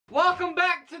Welcome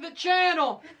back to the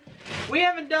channel. We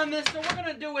haven't done this, so we're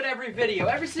gonna do it every video.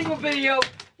 Every single video,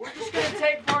 we're just gonna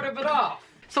take part of it off.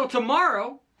 So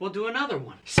tomorrow, we'll do another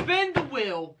one. Spin the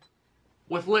wheel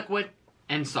with liquid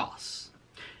and sauce.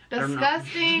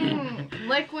 Disgusting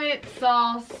liquid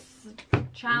sauce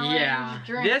challenge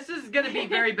drink. This is gonna be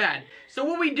very bad. So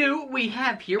what we do, we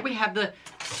have the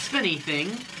spinny thing.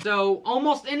 So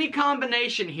almost any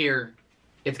combination here,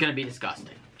 it's gonna be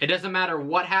disgusting. It doesn't matter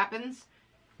what happens,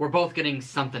 we're both getting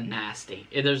something nasty.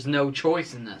 There's no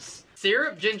choice in this.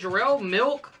 Syrup, ginger ale,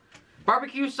 milk,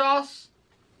 barbecue sauce,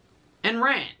 and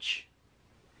ranch.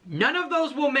 None of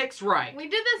those will mix right. We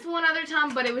did this one other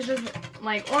time, but it was just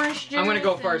like orange juice. I'm gonna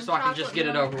go first so I can just get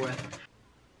it over with.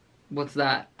 What's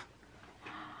that?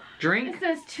 Drink? It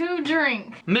says to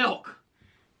drink. Milk.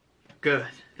 Good,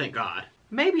 thank God.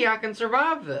 Maybe I can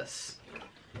survive this.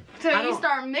 So you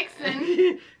start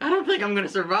mixing. I don't think I'm gonna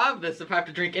survive this if I have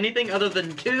to drink anything other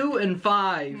than 2 and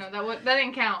 5. No, that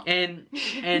didn't count. And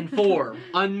 4,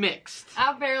 unmixed.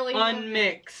 I barely.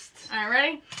 Unmixed. All right,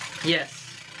 ready?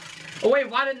 Yes. Oh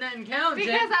wait, why didn't that count, Jen?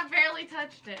 Because I barely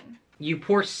touched it. You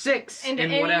pour 6 in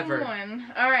whatever.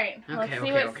 All right, let's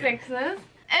see what 6 is. Ew!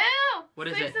 What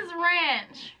is 6 it? is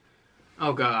ranch.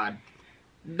 Oh God,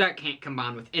 that can't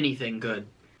combine with anything good.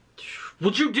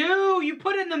 What'd you do? You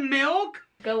put in the milk?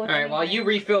 Go with All right, while you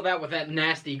refill that with that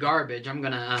nasty garbage, I'm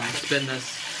gonna spin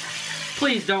this.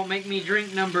 Please don't make me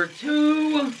drink number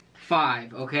 2.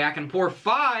 5. Okay, I can pour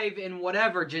 5 in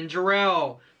whatever ginger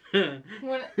ale.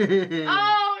 What? Oh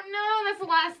no, that's the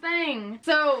last thing.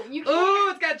 So you can't. Oh,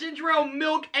 it's got ginger ale,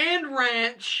 milk, and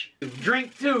ranch.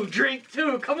 Drink 2, drink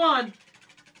 2. Come on.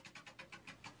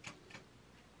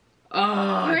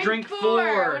 Drink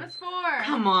 4. What is 4?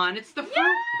 Come on, it's the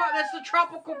fruit. That's the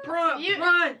tropical punch. You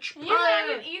had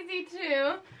it easy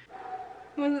too.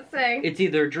 What does it say? It's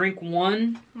either drink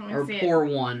 1 or pour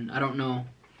 1. I don't know.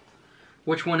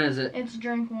 Which one is it? It's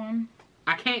drink 1.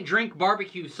 I can't drink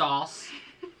barbecue sauce.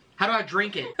 How do I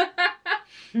drink it?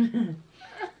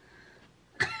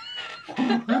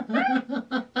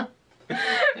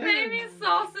 Maybe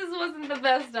sauces wasn't the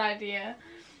best idea.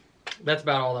 That's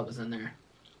about all that was in there.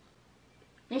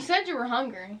 You said you were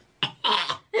hungry.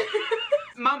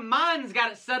 My mind's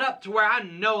got it set up to where I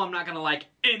know I'm not gonna like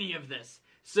any of this.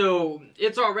 So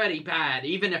it's already bad.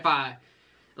 Even if I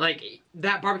like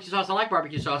that barbecue sauce, I like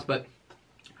barbecue sauce, but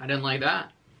I didn't like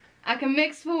that. I can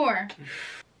mix 4.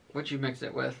 What'd you mix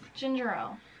it with? Ginger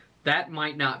ale. That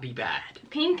might not be bad.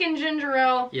 Pink and ginger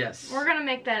ale. Yes. We're gonna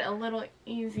make that a little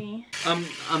easy. I'm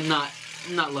not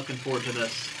looking forward to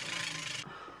this.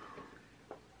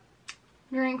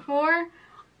 Drink 4.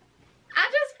 I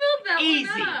just filled that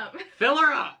Easy. one up. Fill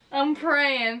her up. I'm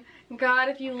praying. God,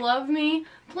 if you love me,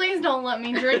 please don't let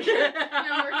me drink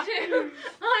number 2.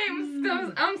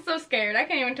 I'm so scared. I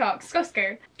can't even talk. So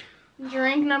scared.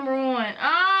 Drink number 1.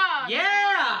 Ah!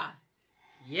 Yeah!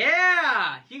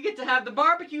 Yeah! You get to have the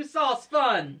barbecue sauce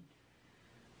fun.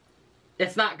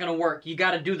 It's not gonna work. You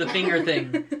gotta do the finger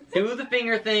thing. Do the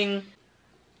finger thing.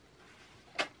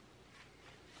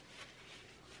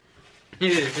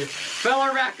 Fill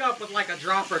her back up with like a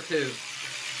drop or 2.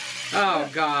 Oh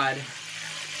God.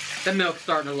 The milk's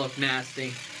starting to look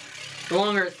nasty. The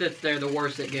longer it sits there, the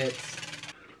worse it gets.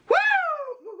 Woo!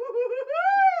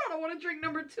 I don't want to drink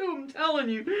number 2, I'm telling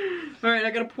you. Alright,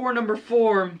 I gotta pour number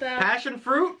 4. Passion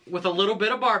fruit with a little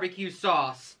bit of barbecue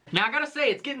sauce. Now I gotta say,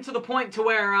 it's getting to the point to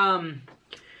where,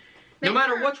 no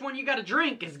matter which one you gotta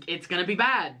drink, it's gonna be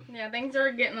bad. Yeah, things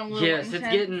are getting a little intense. It's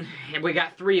getting, we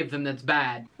got 3 of them that's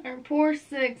bad. Or pour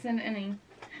 6 in any.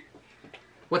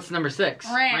 What's number 6?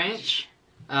 Ranch.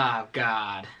 Oh,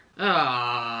 God.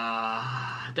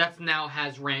 That now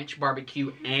has ranch,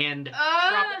 barbecue, and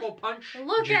tropical punch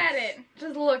Look juice. at it.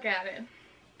 Just look at it.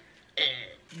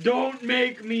 Don't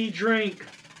make me drink.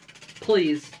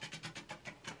 Please.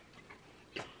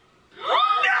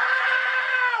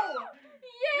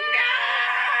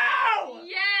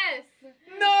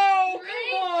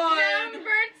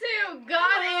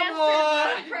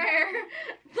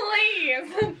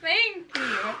 Thank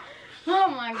you. Oh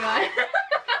my God.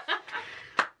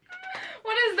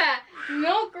 What is that?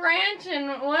 Milk ranch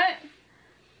and what?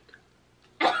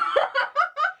 What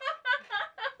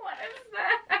is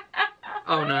that?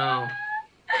 Oh no.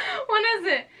 What is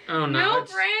it? Oh no. Milk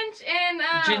ranch and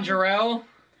ginger ale.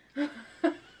 Do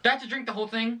I have to drink the whole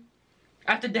thing?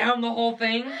 I have to down the whole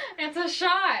thing? It's a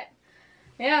shot.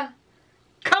 Yeah.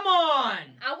 Come on!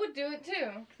 I would do it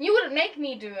too. You would make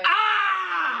me do it.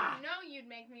 Ah! You know you'd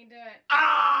make me do it.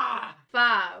 Ah!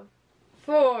 5,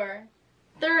 4,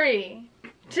 3,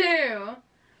 2,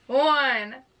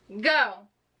 1, go.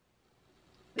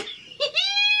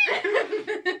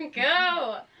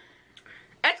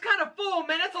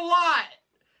 man, that's a lot.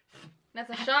 That's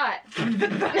a shot.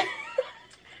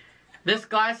 This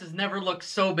glass has never looked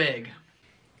so big.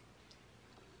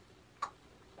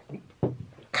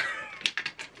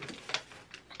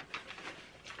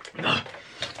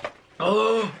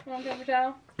 Oh. Want a paper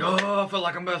towel? Oh, I feel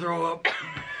like I'm about to throw up.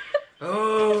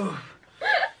 Oh.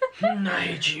 I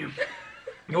hate you.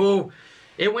 Oh.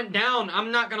 It went down.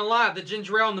 I'm not gonna lie. The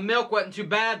ginger ale and the milk wasn't too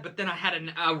bad, but then I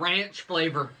had a ranch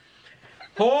flavor.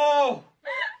 Oh!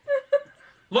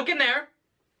 Look in there.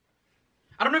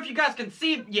 I don't know if you guys can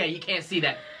see. Yeah, you can't see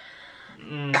that.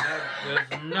 That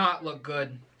does not look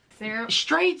good. Syrup?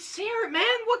 Straight syrup, man.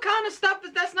 What kind of stuff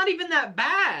is that's not even that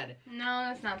bad? No,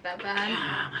 that's not that bad.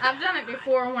 I've done it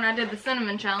before when I did the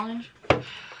cinnamon challenge.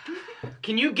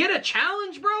 Can you get a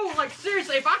challenge, bro? Like,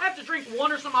 seriously, if I have to drink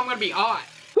one or something, I'm gonna be hot.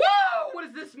 Whoa! What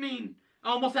does this mean? I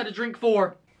almost had to drink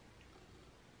 4.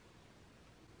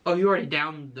 Oh, you already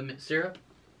downed the syrup?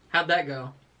 How'd that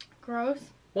go? Gross.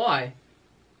 Why?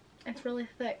 It's really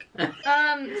thick.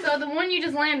 So the one you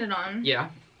just landed on. Yeah.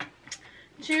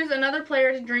 Choose another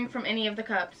player to drink from any of the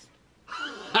cups.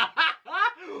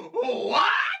 What? Woo!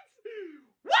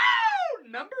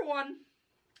 Number 1.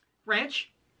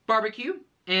 Ranch, barbecue,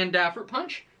 and fruit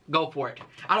punch. Go for it.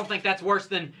 I don't think that's worse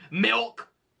than milk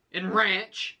and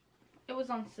ranch. It was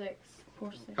on 6.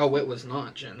 4, 6. Oh, it was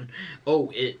not, Jen.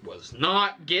 Oh, it was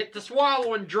not. Get the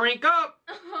swallow and drink up.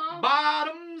 Oh.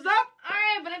 Bottoms up.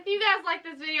 Alright, but if you guys like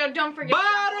this video, don't forget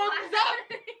Bottoms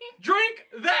up. Drink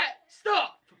that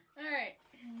stuff. Alright,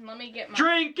 let me get my...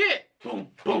 Drink it. Boom,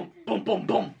 boom, boom, boom,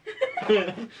 boom.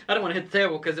 I don't want to hit the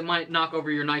table because it might knock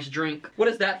over your nice drink. What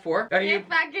is that for? Are you... If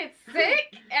I get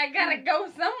sick, I gotta go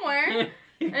somewhere.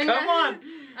 Come on.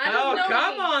 Oh,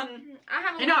 come on. I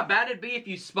have You know how bad it'd be if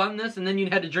you spun this and then you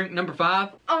had to drink number 5?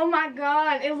 Oh my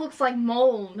god, it looks like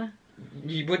mold.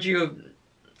 Would you have...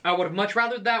 I would have much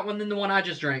rather that one than the one I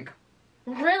just drank.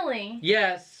 Really?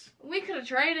 Yes. We could have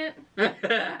traded.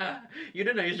 You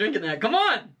didn't know you was drinking that. Come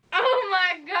on. Oh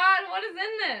my god, what is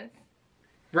in this?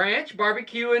 Ranch,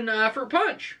 barbecue, and fruit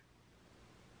punch.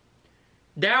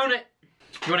 Down it.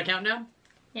 You want to count down?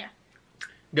 Yeah.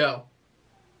 Go.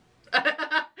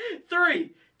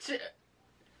 3, 2...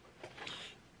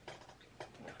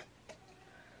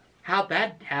 How'd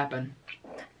that happen?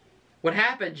 What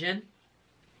happened, Jen?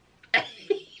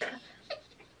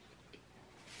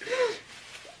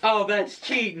 Oh, that's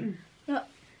cheating.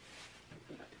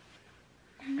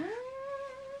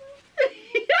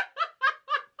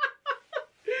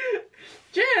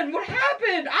 Jen, what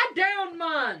happened? I downed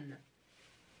mine.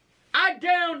 I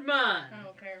downed mine. I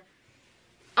don't care.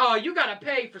 Oh, you gotta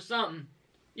pay for something.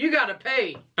 You gotta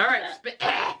pay. All right,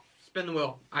 spin the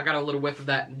wheel. I got a little whiff of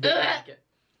that and didn't like it.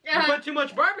 You put too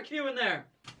much barbecue in there.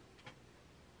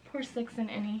 Pour 6 in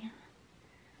any.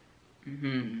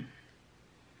 Mm-hmm.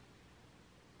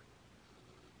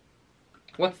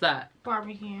 What's that?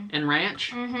 Barbecue. And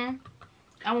ranch?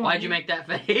 Mm-hmm. Why'd you make that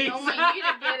face? I want you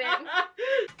to get it.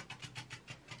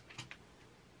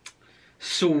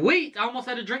 Sweet! I almost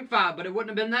had to drink 5, but it wouldn't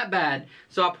have been that bad.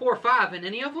 So I pour 5 in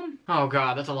any of them? Oh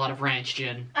god, that's a lot of ranch,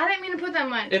 Jen. I didn't mean to put that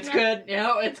much. It's good. You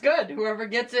know, it's good. Whoever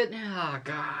gets it. Oh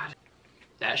god.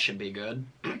 That should be good.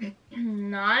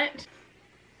 Not.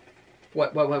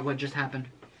 What just happened?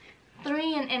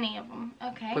 3 in any of them.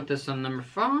 Okay. Put this on number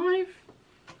 5.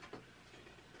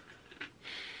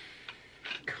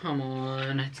 Come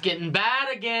on. It's getting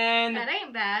bad again. That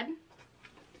ain't bad.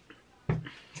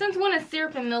 Since when is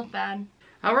syrup and milk bad?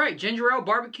 Alright, ginger ale,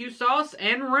 barbecue sauce,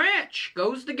 and ranch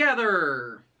goes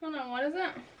together. Hold on, what is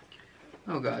it?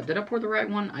 Oh god, did I pour the right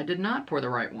one? I did not pour the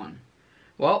right one.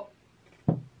 Well,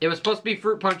 it was supposed to be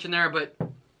fruit punch in there, but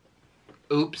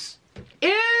oops.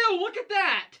 Ew, look at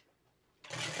that!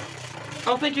 I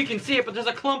don't think you can see it, but there's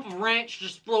a clump of ranch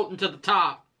just floating to the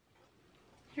top.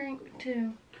 Drink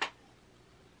 2.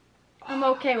 I'm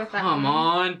okay with that. Come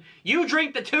on. You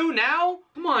drink the 2 now?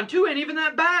 Come on, 2 ain't even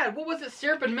that bad. What was it,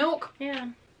 syrup and milk? Yeah.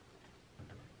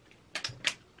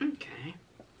 Okay.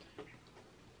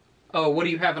 Oh, what are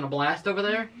you having, a blast over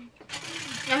there?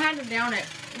 I had to down it.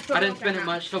 I didn't spin it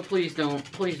much, so please don't.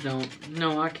 Please don't.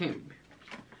 No, I can't.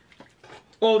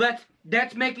 Oh,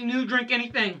 that's making you drink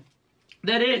anything.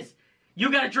 That is.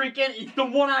 You gotta drink it. It's the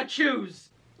one I choose.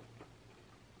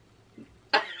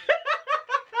 I'm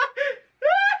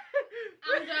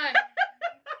done.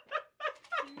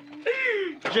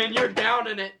 Jen, you're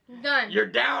downing it. Done. You're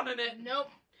downing it. Nope.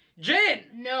 Jen!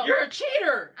 No. You're a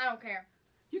cheater! I don't care.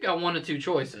 You got 1 of 2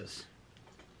 choices.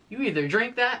 You either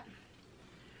drink that,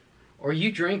 or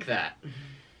you drink that.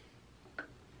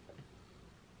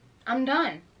 I'm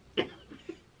done.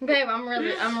 Babe, I'm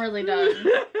really done.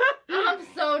 I'm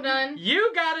so so done.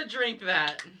 You gotta drink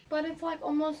that. But it's like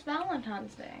almost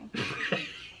Valentine's Day.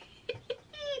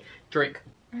 Drink.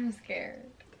 I'm scared.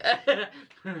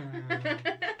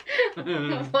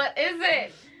 What is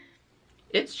it?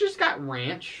 It's just got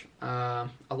ranch, a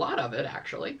lot of it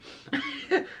actually,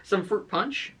 some fruit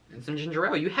punch, and some ginger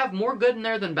ale. You have more good in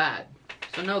there than bad,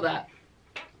 so know that.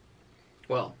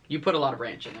 Well, you put a lot of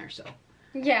ranch in there, so.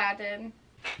 Yeah, I did.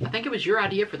 I think it was your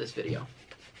idea for this video.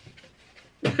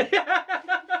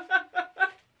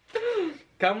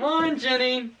 Come on,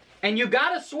 Jenny. And you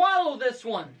gotta swallow this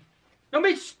one. Don't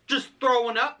be just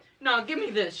throwing up. No, give me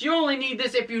this. You only need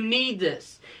this if you need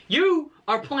this. You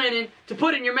are planning to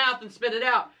put it in your mouth and spit it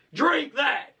out. Drink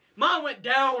that. Mine went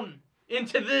down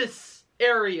into this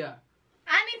area.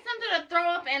 I need something to throw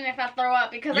up in if I throw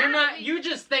up because You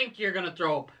just think you're gonna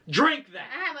throw up. Drink that.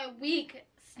 I have a weak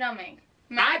stomach.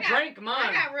 I drank mine.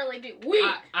 I got really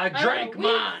weak. I drank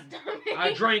mine. Stomach.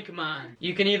 I drank mine.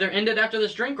 You can either end it after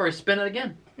this drink or spin it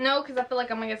again. No, because I feel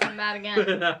like I'm gonna get something bad again. Lay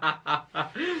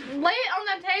it on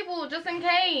the table just in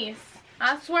case.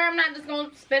 I swear I'm not just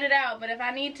gonna spit it out, but if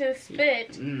I need to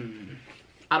spit,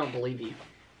 I don't believe you.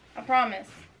 I promise.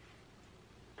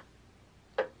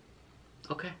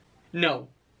 Okay. No.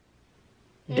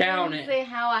 Down it. Say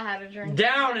how I had to drink.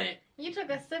 Down it. You took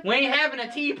a sip. We ain't having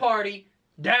a tea party.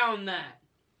 Down that.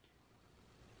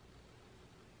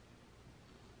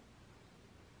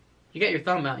 You got your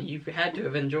thumb out. You had to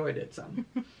have enjoyed it some.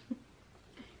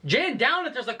 Jen, down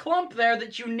it. There's a clump there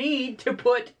that you need to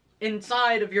put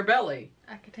inside of your belly.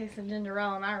 I could taste the ginger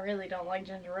ale, and I really don't like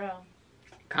ginger ale.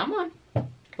 Come on.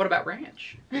 What about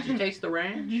ranch? Did you taste the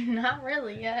ranch? Not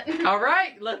really yet. All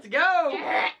right, let's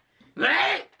go.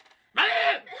 That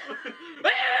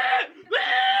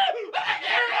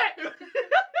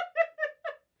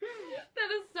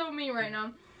is so mean right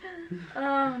now.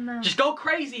 Oh no. Just go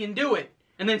crazy and do it,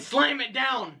 and then slam it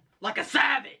down like a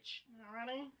savage.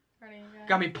 Ready? Ready.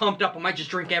 Got me pumped up. I might just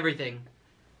drink everything.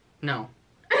 No.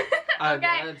 Okay.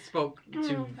 I spoke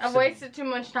too. I've wasted too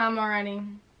much time already.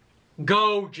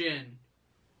 Go, Jen.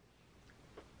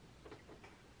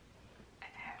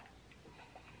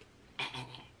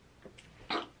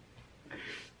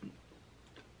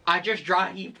 I just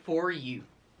dry heaved for you.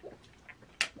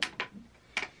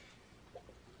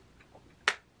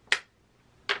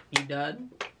 You done?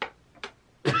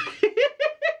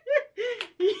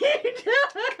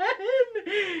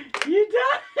 You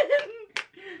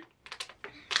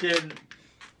done?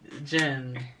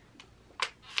 Jen.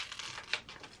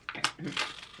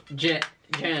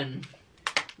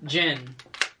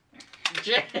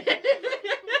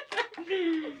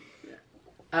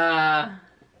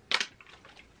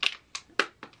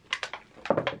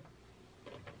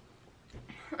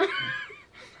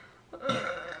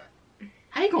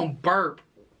 How you gonna burp?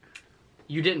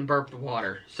 You didn't burp the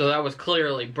water, so that was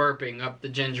clearly burping up the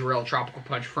ginger ale tropical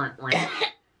punch front ranch.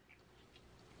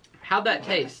 How'd that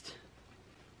taste?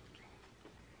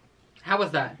 How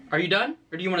was that? Are you done?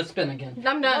 Or do you want to spin again?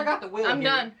 I'm done. I got the wheel I'm here.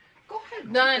 done. Go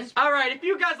ahead. Done. Alright, if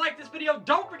you guys like this video,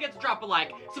 don't forget to drop a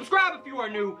like. Subscribe if you are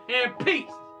new, and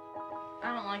peace.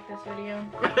 I don't like this video.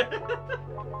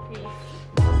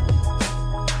 Peace.